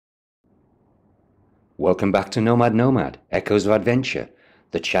Welcome back to Nomad Nomad, Echoes of Adventure,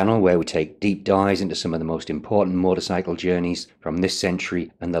 the channel where we take deep dives into some of the most important motorcycle journeys from this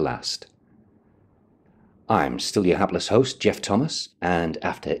century and the last. I'm still your hapless host, Geoff Thomas, and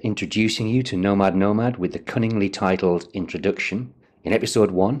after introducing you to Nomad Nomad with the cunningly titled introduction, in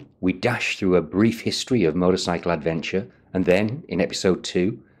episode 1 we dash through a brief history of motorcycle adventure, and then, in episode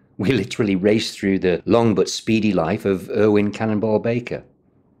 2, we literally race through the long but speedy life of Erwin Cannonball Baker.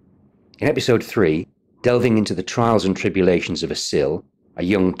 In episode 3, delving into the trials and tribulations of Asil, a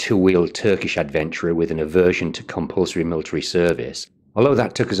young two-wheeled Turkish adventurer with an aversion to compulsory military service, although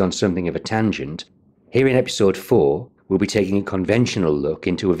that took us on something of a tangent, here in episode 4 we'll be taking a conventional look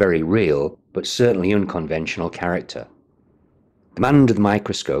into a very real, but certainly unconventional character. The man under the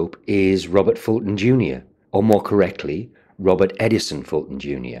microscope is Robert Fulton Junior, or more correctly, Robert Edison Fulton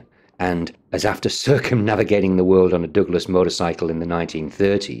Junior, and as after circumnavigating the world on a Douglas motorcycle in the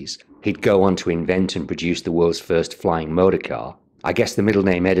 1930s, he'd go on to invent and produce the world's first flying motorcar, I guess the middle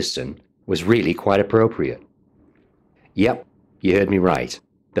name Edison was really quite appropriate. Yep, you heard me right,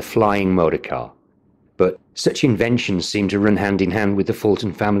 the flying motorcar. But such inventions seem to run hand in hand with the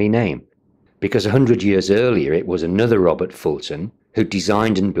Fulton family name, because 100 years earlier it was another Robert Fulton who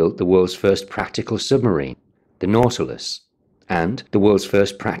designed and built the world's first practical submarine, the Nautilus, and the world's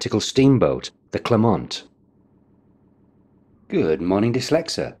first practical steamboat, the Clermont. Good morning,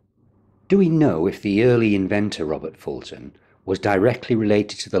 Dyslexia. Do we know if the early inventor Robert Fulton was directly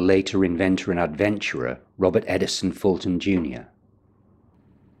related to the later inventor and adventurer Robert Edison Fulton Junior?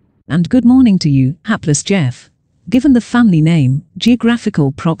 And good morning to you, hapless Geoff. Given the family name,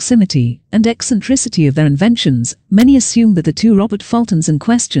 geographical proximity, and eccentricity of their inventions, many assume that the two Robert Fultons in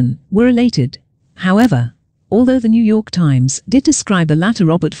question were related. However, although the New York Times did describe the latter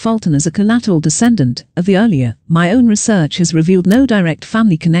Robert Fulton as a collateral descendant of the earlier, my own research has revealed no direct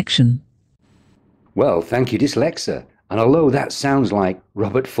family connection. Well, thank you, Dyslexia. And although that sounds like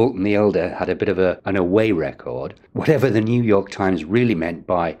Robert Fulton the Elder had a bit of an away record, whatever the New York Times really meant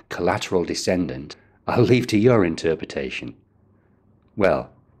by collateral descendant, I'll leave to your interpretation. Well,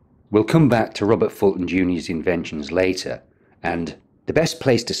 we'll come back to Robert Fulton Jr.'s inventions later, and the best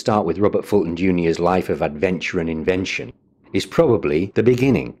place to start with Robert Fulton Jr.'s life of adventure and invention is probably the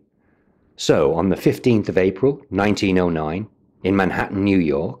beginning. So, on the 15th of April, 1909, in Manhattan, New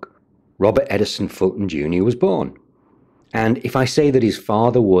York, Robert Edison Fulton Jr. was born. And if I say that his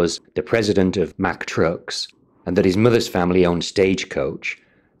father was the president of Mack Trucks, and that his mother's family owned Stagecoach,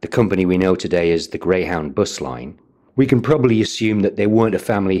 the company we know today as the Greyhound Bus Line, we can probably assume that they weren't a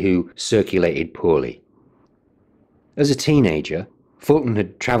family who circulated poorly. As a teenager, Fulton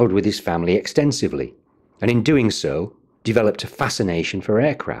had travelled with his family extensively, and in doing so, developed a fascination for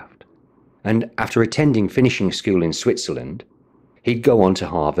aircraft. And after attending finishing school in Switzerland, he'd go on to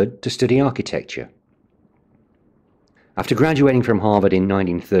Harvard to study architecture. After graduating from Harvard in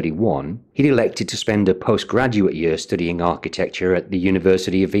 1931, he'd elected to spend a postgraduate year studying architecture at the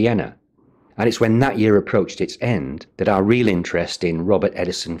University of Vienna. And it's when that year approached its end that our real interest in Robert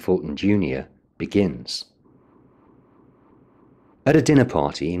Edison Fulton Jr. begins. At a dinner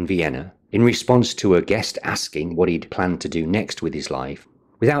party in Vienna, in response to a guest asking what he'd planned to do next with his life,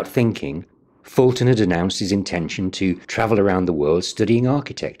 without thinking, Fulton had announced his intention to travel around the world studying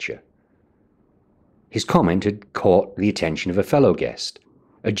architecture. His comment had caught the attention of a fellow guest,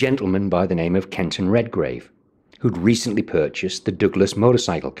 a gentleman by the name of Kenton Redgrave, who'd recently purchased the Douglas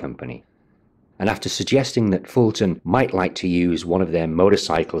Motorcycle Company, and after suggesting that Fulton might like to use one of their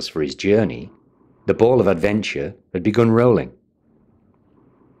motorcycles for his journey, the ball of adventure had begun rolling.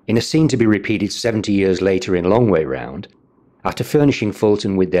 In a scene to be repeated 70 years later in Long Way Round, after furnishing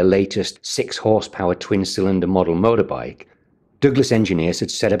Fulton with their latest 6-horsepower twin-cylinder model motorbike, Douglas engineers had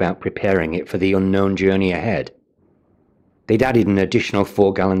set about preparing it for the unknown journey ahead. They'd added an additional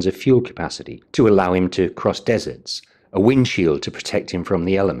 4 gallons of fuel capacity to allow him to cross deserts, a windshield to protect him from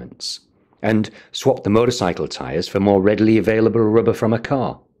the elements, and swapped the motorcycle tyres for more readily available rubber from a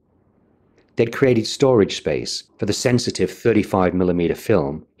car. They'd created storage space for the sensitive 35mm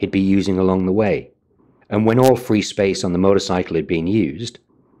film he'd be using along the way, and when all free space on the motorcycle had been used,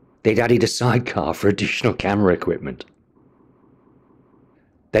 they'd added a sidecar for additional camera equipment.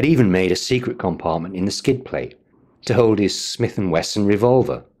 They'd even made a secret compartment in the skid plate to hold his Smith & Wesson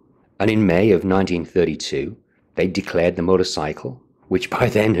revolver, and in May of 1932 they'd declared the motorcycle, which by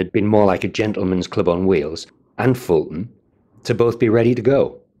then had been more like a gentleman's club on wheels, and Fulton, to both be ready to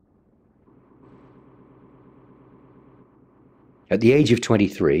go. At the age of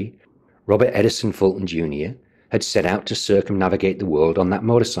 23, Robert Edison Fulton Jr. had set out to circumnavigate the world on that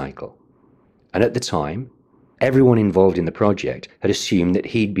motorcycle, and at the time, everyone involved in the project had assumed that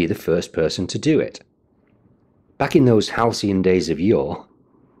he'd be the first person to do it. back in those halcyon days of yore,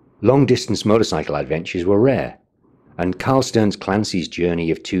 long-distance motorcycle adventures were rare, and Carl Stearns Clancy's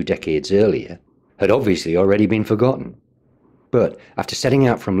journey of 2 decades earlier had obviously already been forgotten. But after setting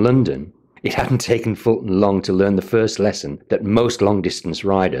out from London, it hadn't taken Fulton long to learn the first lesson that most long-distance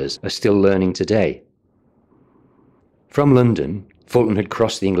riders are still learning today. From London, Fulton had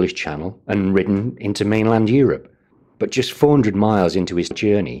crossed the English Channel and ridden into mainland Europe, but just 400 miles into his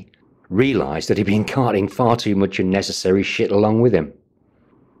journey, realised that he'd been carting far too much unnecessary shit along with him.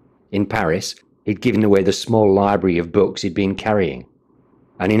 In Paris, he'd given away the small library of books he'd been carrying,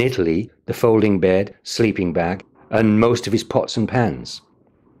 and in Italy, the folding bed, sleeping bag, and most of his pots and pans.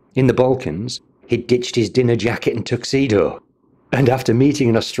 In the Balkans, he'd ditched his dinner jacket and tuxedo, and after meeting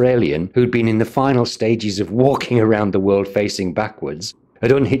an Australian who'd been in the final stages of walking around the world facing backwards,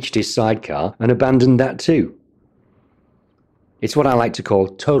 had unhitched his sidecar and abandoned that too. It's what I like to call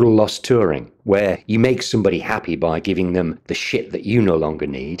total loss touring, where you make somebody happy by giving them the shit that you no longer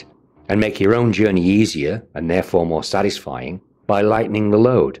need, and make your own journey easier, and therefore more satisfying, by lightening the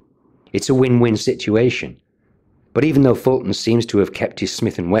load. It's a win-win situation. But even though Fulton seems to have kept his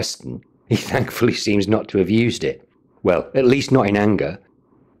Smith & Wesson, he thankfully seems not to have used it. Well, at least not in anger.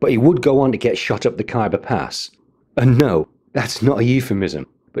 But he would go on to get shot up the Khyber Pass. And no, that's not a euphemism,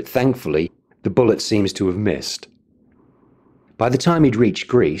 but thankfully, the bullet seems to have missed. By the time he'd reached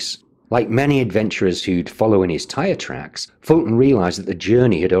Greece, like many adventurers who'd follow in his tyre tracks, Fulton realised that the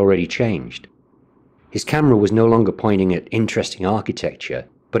journey had already changed. His camera was no longer pointing at interesting architecture,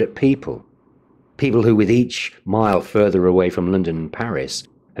 but at people. People who, with each mile further away from London and Paris,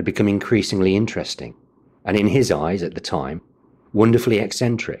 had become increasingly interesting, and in his eyes at the time, wonderfully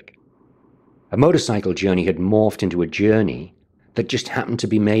eccentric. A motorcycle journey had morphed into a journey that just happened to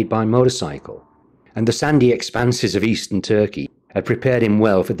be made by motorcycle, and the sandy expanses of eastern Turkey had prepared him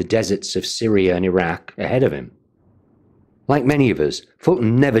well for the deserts of Syria and Iraq ahead of him. Like many of us,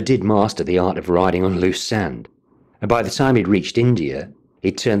 Fulton never did master the art of riding on loose sand, and by the time he'd reached India,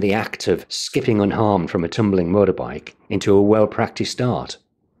 he'd turned the act of skipping unharmed from a tumbling motorbike into a well-practiced art.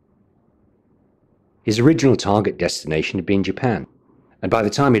 His original target destination had been Japan, and by the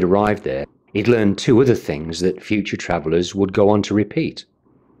time he'd arrived there, he'd learned 2 other things that future travellers would go on to repeat.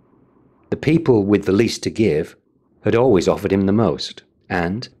 The people with the least to give had always offered him the most,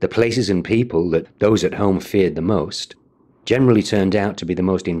 and the places and people that those at home feared the most generally turned out to be the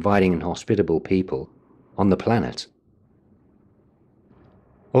most inviting and hospitable people on the planet.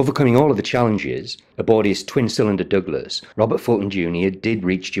 Overcoming all of the challenges, aboard his twin-cylinder Douglas, Robert Fulton Junior did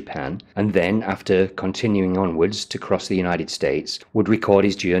reach Japan, and then, after continuing onwards to cross the United States, would record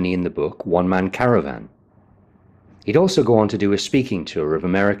his journey in the book Man Caravan. He'd also go on to do a speaking tour of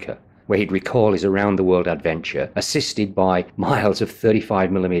America, where he'd recall his around-the-world adventure, assisted by miles of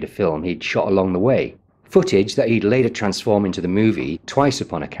 35mm film he'd shot along the way, footage that he'd later transform into the movie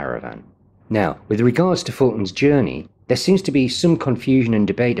Upon A Caravan. Now, with regards to Fulton's journey, there seems to be some confusion and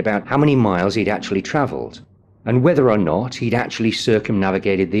debate about how many miles he'd actually travelled, and whether or not he'd actually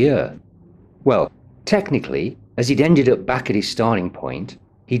circumnavigated the Earth. Well, technically, as he'd ended up back at his starting point,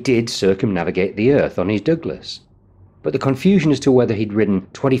 he did circumnavigate the Earth on his Douglas. But the confusion as to whether he'd ridden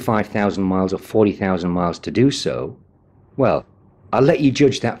 25,000 miles or 40,000 miles to do so, well, I'll let you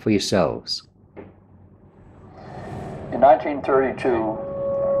judge that for yourselves. In 1932,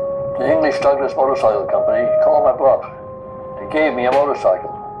 the English Douglas Motorcycle Company called my bluff and gave me a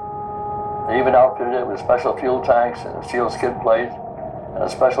motorcycle. They even outfitted it with special fuel tanks and a steel skid plate and a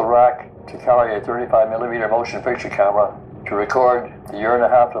special rack to carry a 35mm motion picture camera to record the year and a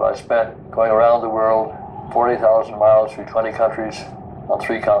half that I spent going around the world, 40,000 miles through 20 countries on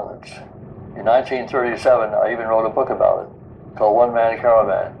 3 continents. In 1937, I even wrote a book about it called Man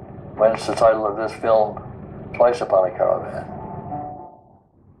Caravan, whence the title of this film, Upon A Caravan.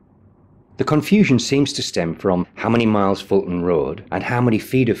 The confusion seems to stem from how many miles Fulton rode and how many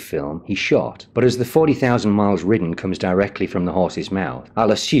feet of film he shot, but as the 40,000 miles ridden comes directly from the horse's mouth,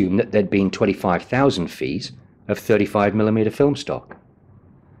 I'll assume that there'd been 25,000 feet of 35mm film stock.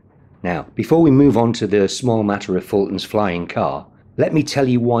 Now, before we move on to the small matter of Fulton's flying car, let me tell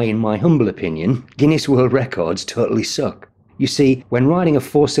you why, in my humble opinion, Guinness World Records totally suck. You see, when riding a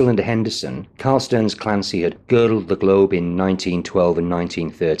 4-cylinder Henderson, Carl Stearns Clancy had girdled the globe in 1912 and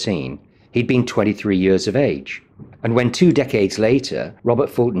 1913. He'd been 23 years of age. And when 2 decades later, Robert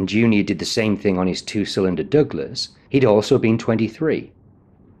Fulton Junior did the same thing on his 2-cylinder Douglas, he'd also been 23.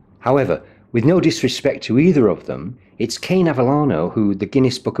 However, with no disrespect to either of them, it's Cain Avellano who the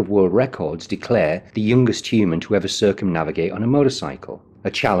Guinness Book of World Records declare the youngest human to ever circumnavigate on a motorcycle,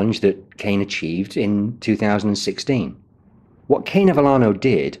 a challenge that Cain achieved in 2016. What Cain Avellano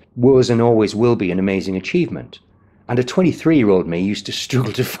did was and always will be an amazing achievement, and a 23-year-old me used to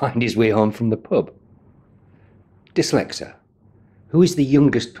struggle to find his way home from the pub. Dyslexa. Who is the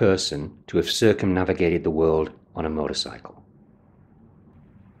youngest person to have circumnavigated the world on a motorcycle?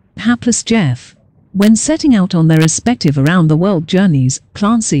 Hapless Geoff. When setting out on their respective around-the-world journeys,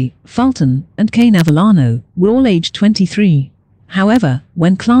 Clancy, Fulton, and Canavallano were all aged 23. However,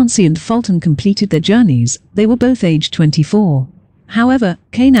 when Clancy and Fulton completed their journeys, they were both aged 24. However,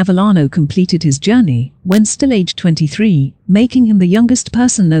 Canavallano completed his journey when still aged 23, making him the youngest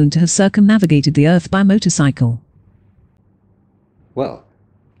person known to have circumnavigated the Earth by motorcycle. Well,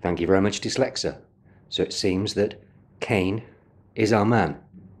 thank you very much, Dyslexa. So it seems that Kane is our man.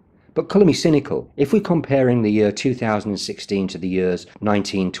 But colour me cynical, if we're comparing the year 2016 to the years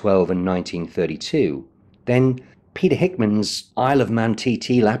 1912 and 1932, then Peter Hickman's Isle of Man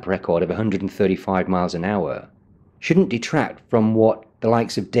TT lap record of 135 miles an hour shouldn't detract from what the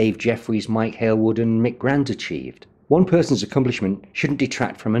likes of Dave Jeffries, Mike Halewood and Mick Grant achieved. One person's accomplishment shouldn't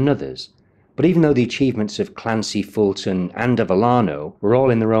detract from another's. But even though the achievements of Clancy, Fulton and Avellano were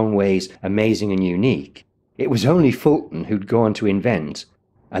all in their own ways amazing and unique, it was only Fulton who'd go on to invent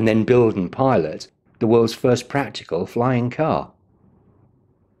and then build and pilot the world's first practical flying car.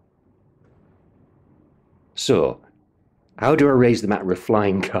 So, how do I raise the matter of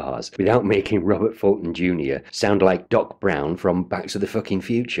flying cars without making Robert Fulton Junior sound like Doc Brown from Back to the fucking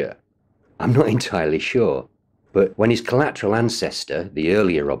Future? I'm not entirely sure. But when his collateral ancestor, the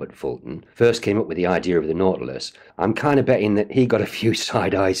earlier Robert Fulton, first came up with the idea of the Nautilus, I'm kind of betting that he got a few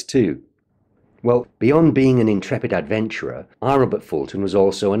side eyes too. Well, beyond being an intrepid adventurer, our Robert Fulton was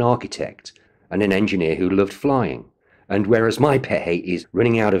also an architect and an engineer who loved flying. And whereas my pet hate is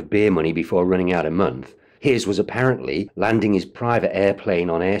running out of beer money before running out a month, his was apparently landing his private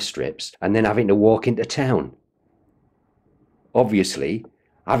airplane on airstrips and then having to walk into town. Obviously,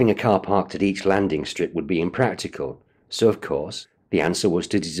 having a car parked at each landing strip would be impractical, so of course, the answer was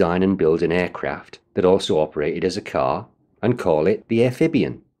to design and build an aircraft that also operated as a car and call it the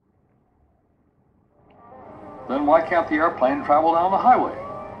Airphibian. Then why can't the airplane travel down the highway?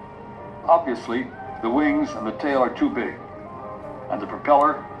 Obviously, the wings and the tail are too big, and the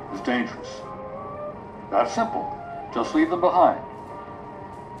propeller is dangerous. That's simple. Just leave them behind.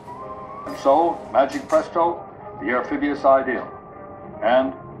 And so, magic presto, the Airphibian is ideal,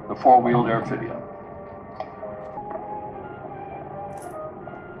 and the four-wheeled Airphibian.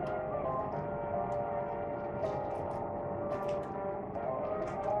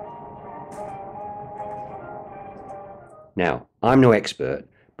 Now, I'm no expert,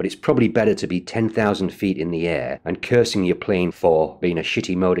 but it's probably better to be 10,000 feet in the air and cursing your plane for being a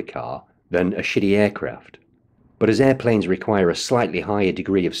shitty motorcar than a shitty aircraft. But as airplanes require a slightly higher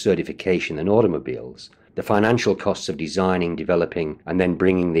degree of certification than automobiles, the financial costs of designing, developing, and then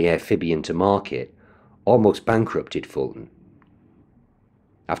bringing the Airphibian to market almost bankrupted Fulton.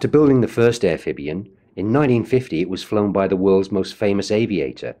 After building the first Airphibian, in 1950 it was flown by the world's most famous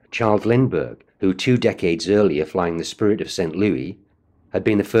aviator, Charles Lindbergh, who 2 decades earlier, flying the Spirit of St. Louis, had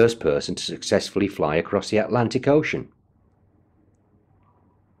been the first person to successfully fly across the Atlantic Ocean.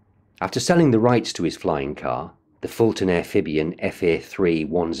 After selling the rights to his flying car, the Fulton Airphibian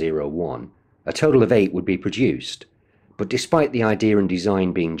FA3101, a total of 8 would be produced, but despite the idea and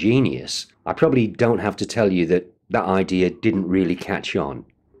design being genius, I probably don't have to tell you that that idea didn't really catch on.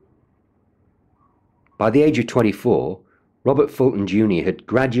 By the age of 24, Robert Fulton Junior had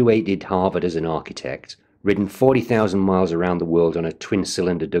graduated Harvard as an architect, ridden 40,000 miles around the world on a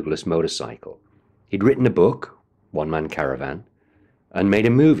twin-cylinder Douglas motorcycle. He'd written a book, Man Caravan, and made a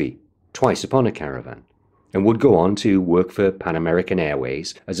movie, Twice Upon a Caravan, and would go on to work for Pan American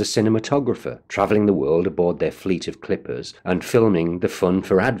Airways as a cinematographer, travelling the world aboard their fleet of clippers and filming the fun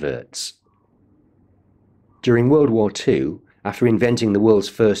for adverts. During World War II, after inventing the world's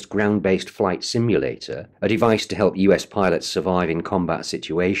first ground-based flight simulator, a device to help US pilots survive in combat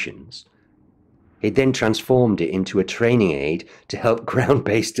situations, he'd then transformed it into a training aid to help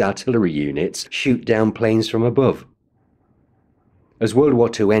ground-based artillery units shoot down planes from above. As World War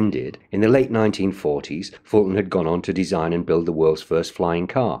II ended, in the late 1940s, Fulton had gone on to design and build the world's first flying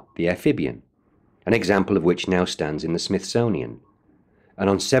car, the Airphibian, an example of which now stands in the Smithsonian. And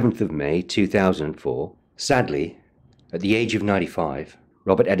on 7th of May 2004, sadly, at the age of 95,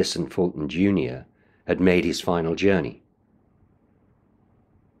 Robert Edison Fulton Junior had made his final journey.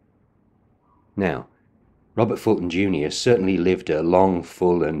 Now, Robert Fulton Junior certainly lived a long,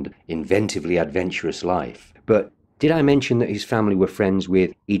 full and inventively adventurous life, but did I mention that his family were friends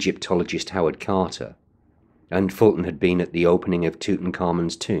with Egyptologist Howard Carter, and Fulton had been at the opening of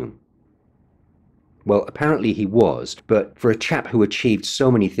Tutankhamun's tomb? Well, apparently he was, but for a chap who achieved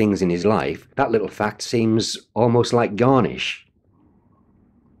so many things in his life, that little fact seems almost like garnish.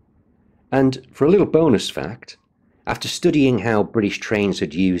 And for a little bonus fact, after studying how British trains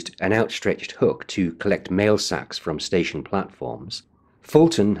had used an outstretched hook to collect mail sacks from station platforms,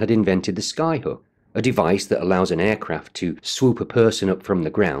 Fulton had invented the skyhook, a device that allows an aircraft to swoop a person up from the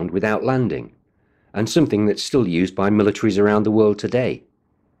ground without landing, and something that's still used by militaries around the world today.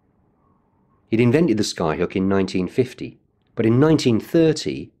 He'd invented the skyhook in 1950, but in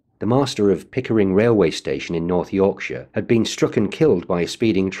 1930, the master of Pickering Railway Station in North Yorkshire had been struck and killed by a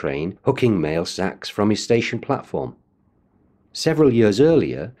speeding train hooking mail sacks from his station platform. Several years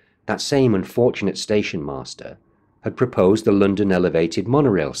earlier, that same unfortunate station master had proposed the London Elevated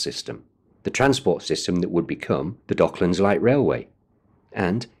Monorail System, the transport system that would become the Docklands Light Railway.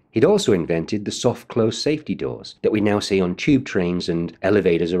 And he'd also invented the soft close safety doors that we now see on tube trains and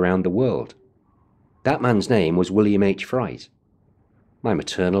elevators around the world. That man's name was William H. Fright, my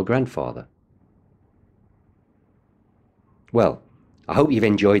maternal grandfather. Well, I hope you've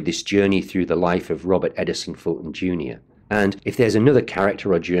enjoyed this journey through the life of Robert Edison Fulton Junior. And if there's another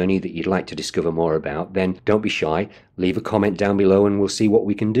character or journey that you'd like to discover more about, then don't be shy, leave a comment down below and we'll see what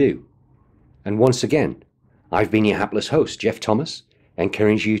we can do. And once again, I've been your hapless host, Geoff Thomas,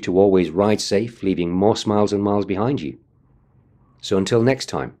 encouraging you to always ride safe, leaving more smiles and miles behind you. So until next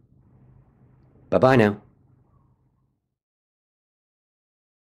time, bye-bye now.